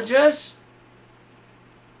Proctologist,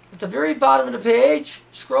 at the very bottom of the page,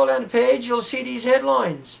 scroll down the page, you'll see these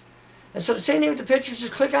headlines. And so the same thing with the pictures,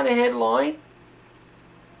 just click on the headline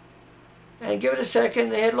and give it a second,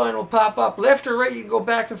 the headline will pop up. Left or right, you can go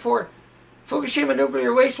back and forth. Fukushima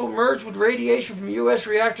nuclear waste will merge with radiation from U.S.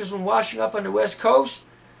 reactors when washing up on the west coast.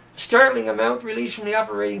 A startling amount released from the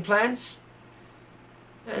operating plants.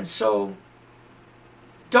 And so,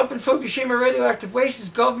 dumping Fukushima radioactive waste is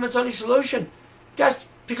government's only solution. That's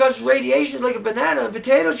because radiation is like a banana and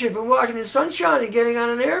potato chip and walking in sunshine and getting on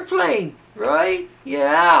an airplane. Right?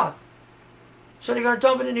 Yeah. So they're going to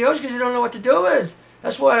dump it in the ocean because they don't know what to do with it.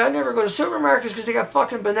 That's why I never go to supermarkets, because they got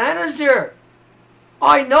fucking bananas there.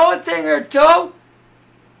 I know a thing or two.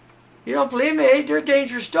 You don't believe me? They're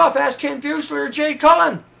dangerous stuff. Ask Ken Buesler or Jay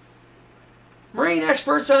Cullen. Marine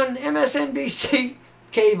experts on MSNBC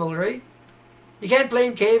cable, right? You can't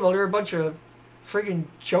blame cable. They're a bunch of friggin'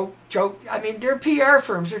 joke. I mean, they're PR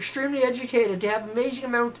firms. They're extremely educated. They have an amazing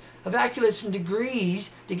amount of accolades and degrees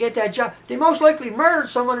to get that job. They most likely murdered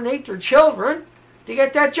someone and ate their children to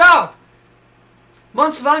get that job.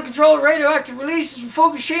 Months of uncontrolled radioactive releases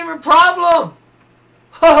from Fukushima problem.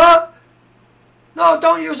 No,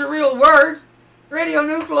 don't use a real word.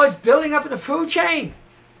 Radionuclides building up in the food chain.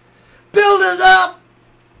 Build it up.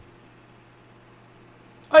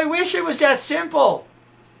 I wish it was that simple.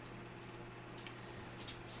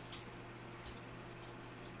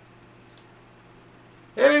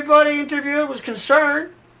 Everybody interviewed was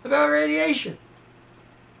concerned about radiation.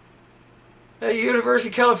 At the University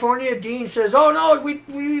of California, Dean says, oh no,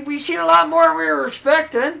 we seen a lot more than we were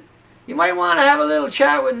expecting. You might want to have a little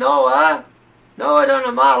chat with Noah. Noah done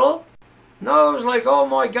a model. Noah was like, oh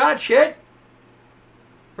my God, shit.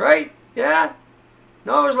 Right? Yeah?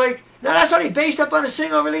 Noah was like, now that's only based up on a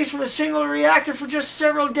single release from a single reactor for just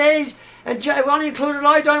several days. And we only included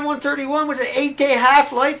iodine-131 with an 8-day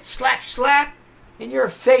half-life. Slap, slap in your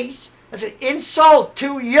face. That's an insult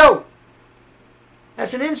to you.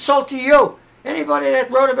 That's an insult to you. Anybody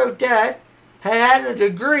that wrote about that had a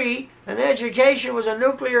degree, an education, was a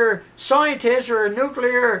nuclear scientist or a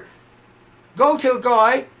nuclear go-to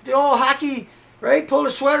guy, the old hockey, right, pull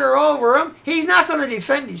a sweater over him. He's not going to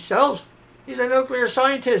defend himself. He's a nuclear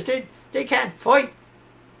scientist. They can't fight.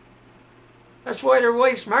 That's why their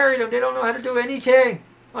wives married him. They don't know how to do anything.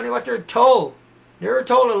 Only what they're told. They were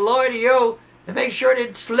told to lie to you and make sure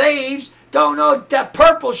that slaves don't know that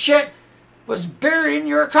purple shit was burying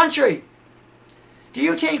your country. Do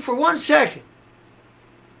you think for 1 second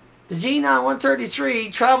the Xenon 133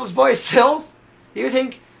 travels by itself? Do you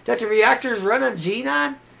think that the reactors run on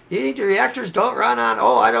xenon? Do you think the reactors don't run on,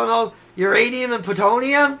 oh, I don't know, uranium and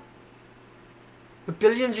plutonium? With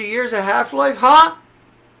billions of years of half-life? Huh?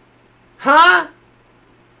 Huh?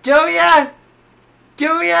 Do ya? Do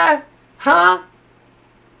ya? Huh?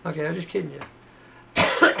 Okay, I'm just kidding you.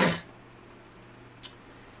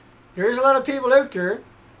 There is a lot of people out there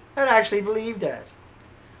that actually believe that.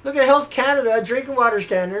 Look at Health Canada drinking water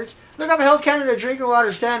standards. Look up Health Canada drinking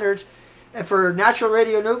water standards, and for natural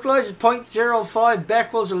radionuclides, it's 0.05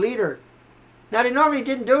 becquerels a litre. Now, they normally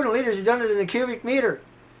didn't do it in litres, they done it in a cubic metre.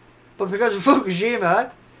 But because of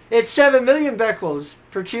Fukushima, it's 7 million becquerels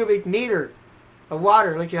per cubic metre of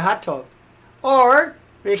water, like your hot tub. Or,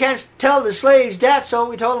 you can't tell the slaves that, so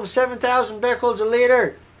we told them 7,000 becquerels a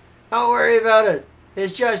litre. Don't worry about it.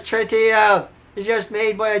 It's just tritium. It's just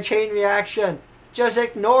made by a chain reaction. Just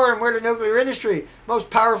ignore them. We're the nuclear industry. Most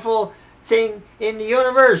powerful thing in the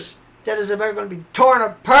universe. That is about going to be torn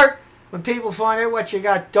apart when people find out what you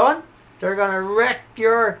got done. They're going to wreck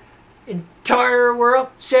your entire world.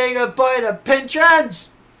 Say goodbye to pensions.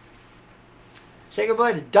 Say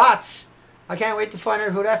goodbye to dots. I can't wait to find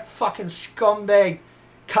out who that fucking scumbag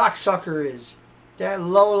cocksucker is. That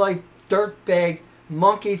low-life dirtbag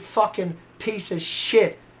monkey fucking piece of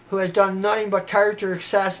shit who has done nothing but character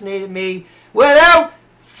assassinated me without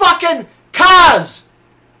fucking cause.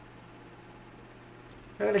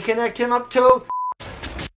 I'm going to connect him up to...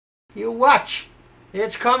 You watch.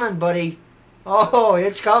 It's coming, buddy. Oh,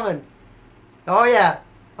 it's coming. Oh, yeah.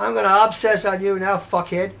 I'm going to obsess on you now,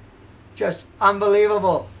 fuckhead. Just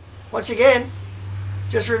unbelievable. Once again,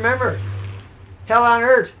 just remember, hell on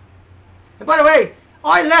earth. And by the way,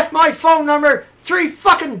 I left my phone number 3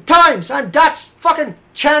 fucking times on Dot's fucking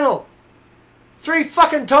channel. 3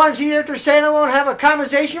 fucking times he's out there saying I won't have a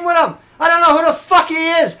conversation with him. I don't know who the fuck he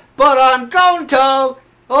is, but I'm going to.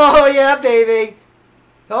 Oh yeah, baby.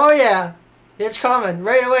 Oh yeah. It's coming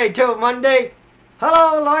right away too. Monday.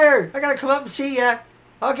 Hello, lawyer. I gotta come up and see ya.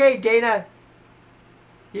 Okay, Dana.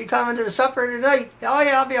 You coming to the supper tonight? Oh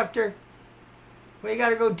yeah, I'll be up there. We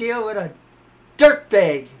gotta go deal with a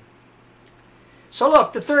dirtbag. So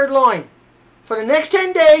look, the third line. For the next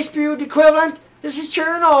 10 days, spewed equivalent, this is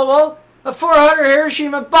Chernobyl, of 400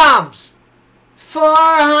 Hiroshima bombs.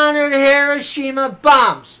 400 Hiroshima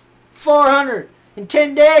bombs. 400 in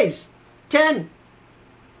 10 days. 10.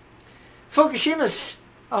 Fukushima's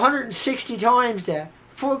 160 times that.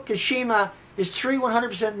 Fukushima is 3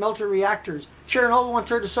 100% melter reactors. Chernobyl,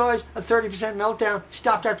 1/3 the size, a 30% meltdown,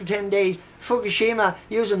 stopped after 10 days. Fukushima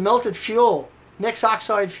using melted fuel, mixed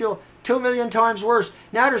oxide fuel, 2 million times worse.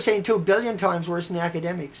 Now they're saying 2 billion times worse than the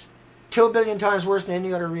academics. 2 billion times worse than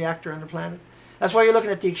any other reactor on the planet. That's why you're looking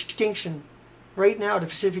at the extinction right now, the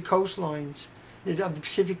Pacific coastlines of the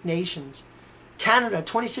Pacific nations. Canada,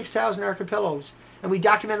 26,000 archipelagos, and we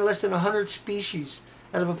documented less than 100 species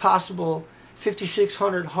out of a possible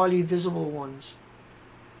 5,600 highly visible ones.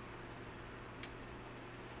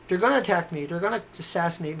 They're going to attack me. They're going to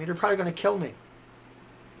assassinate me. They're probably going to kill me.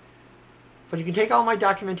 But you can take all my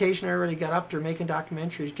documentation I already got up there making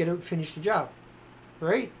documentaries, get out and finish the job.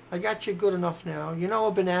 Right? I got you good enough now. You know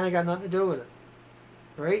a banana got nothing to do with it.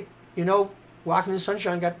 Right? You know walking in the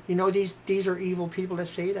sunshine got... You know these are evil people that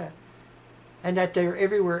say that. And that they're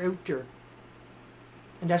everywhere out there.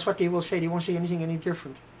 And that's what they will say. They won't say anything any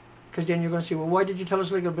different. Because then you're going to say, well, why did you tell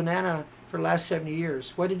us like a banana for the last 70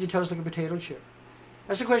 years? Why did you tell us like a potato chip?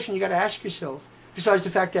 That's the question you got to ask yourself. Besides the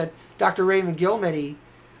fact that Dr. Raymond Gilmedy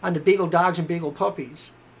on the beagle dogs and beagle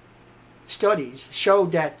puppies studies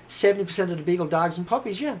showed that 70% of the beagle dogs and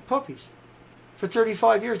puppies, yeah, puppies. For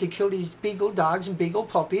 35 years, they killed these beagle dogs and beagle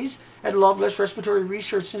puppies at Loveless Respiratory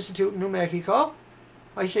Research Institute in New Mexico.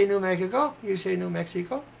 I say New Mexico, you say New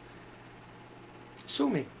Mexico. Sue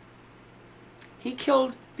me. He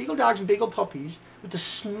killed beagle dogs and beagle puppies with the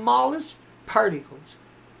smallest particles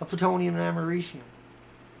of plutonium and americium.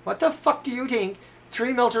 What the fuck do you think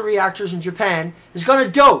 3 melter reactors in Japan is going to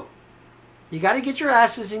do? You got to get your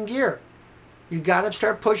asses in gear. You got to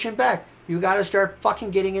start pushing back. You got to start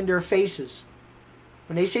fucking getting in their faces.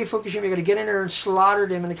 When they say Fukushima, you got to get in there and slaughter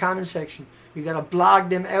them in the comment section. You got to blog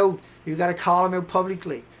them out. You got to call them out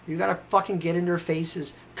publicly. You got to fucking get in their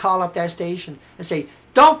faces. Call up that station and say,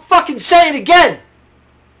 don't fucking say it again!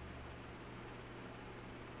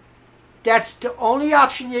 That's the only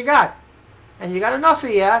option you got. And you got enough of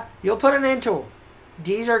you, you'll put an end to them.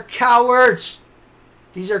 These are cowards.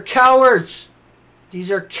 These are cowards.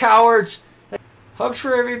 These are cowards. Hugs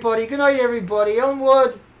for everybody. Good night, everybody.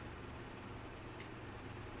 Elmwood.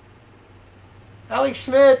 Alex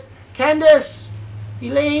Smith. Candace.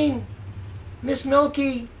 Elaine. Miss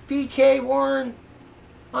Milky. BK Warren.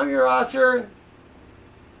 I'm your author.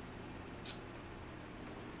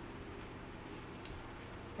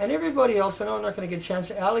 And everybody else, I know I'm not going to get a chance.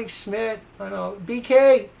 Alex Smith, I know,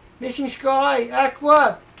 BK, Missing Sky,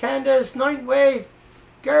 Aqua, Candace, Ninth Wave,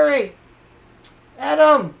 Gary,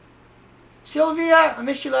 Adam, Sylvia, I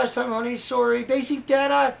missed you last time, honey, sorry. Basic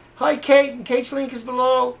Data, hi Kate, and Kate's link is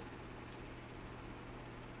below.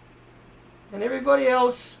 And everybody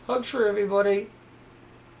else, hugs for everybody.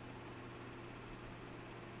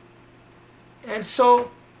 And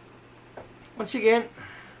so, once again,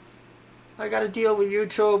 I got a deal with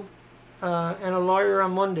YouTube and a lawyer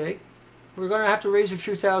on Monday. We're going to have to raise a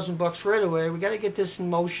few $1,000 right away. We got to get this in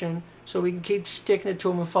motion so we can keep sticking it to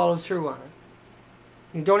them and follow through on it.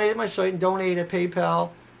 You can donate at my site and donate at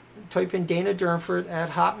PayPal. Type in Dana Durnford at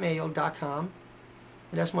hotmail.com.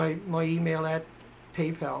 And that's my email at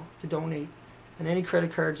PayPal to donate. And any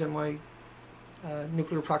credit cards on my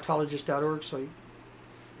nuclearproctologist.org site.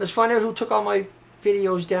 Let's find out who took all my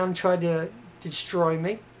videos down and tried to destroy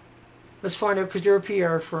me. Let's find out, because they're a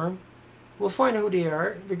PR firm. We'll find out who they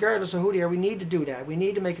are. Regardless of who they are, we need to do that. We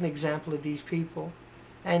need to make an example of these people.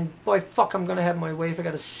 And boy, fuck, I'm going to have my way. If I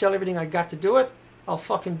got to sell everything I got to do it, I'll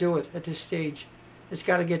fucking do it at this stage. It's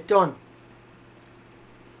got to get done.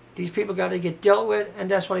 These people got to get dealt with, and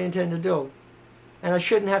that's what I intend to do. And I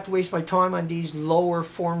shouldn't have to waste my time on these lower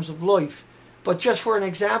forms of life. But just for an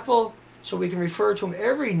example, so we can refer to them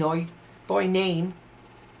every night by name,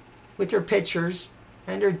 with their pictures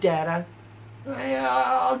and their data,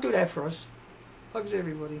 I'll do that for us. Hugs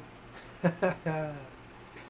everybody.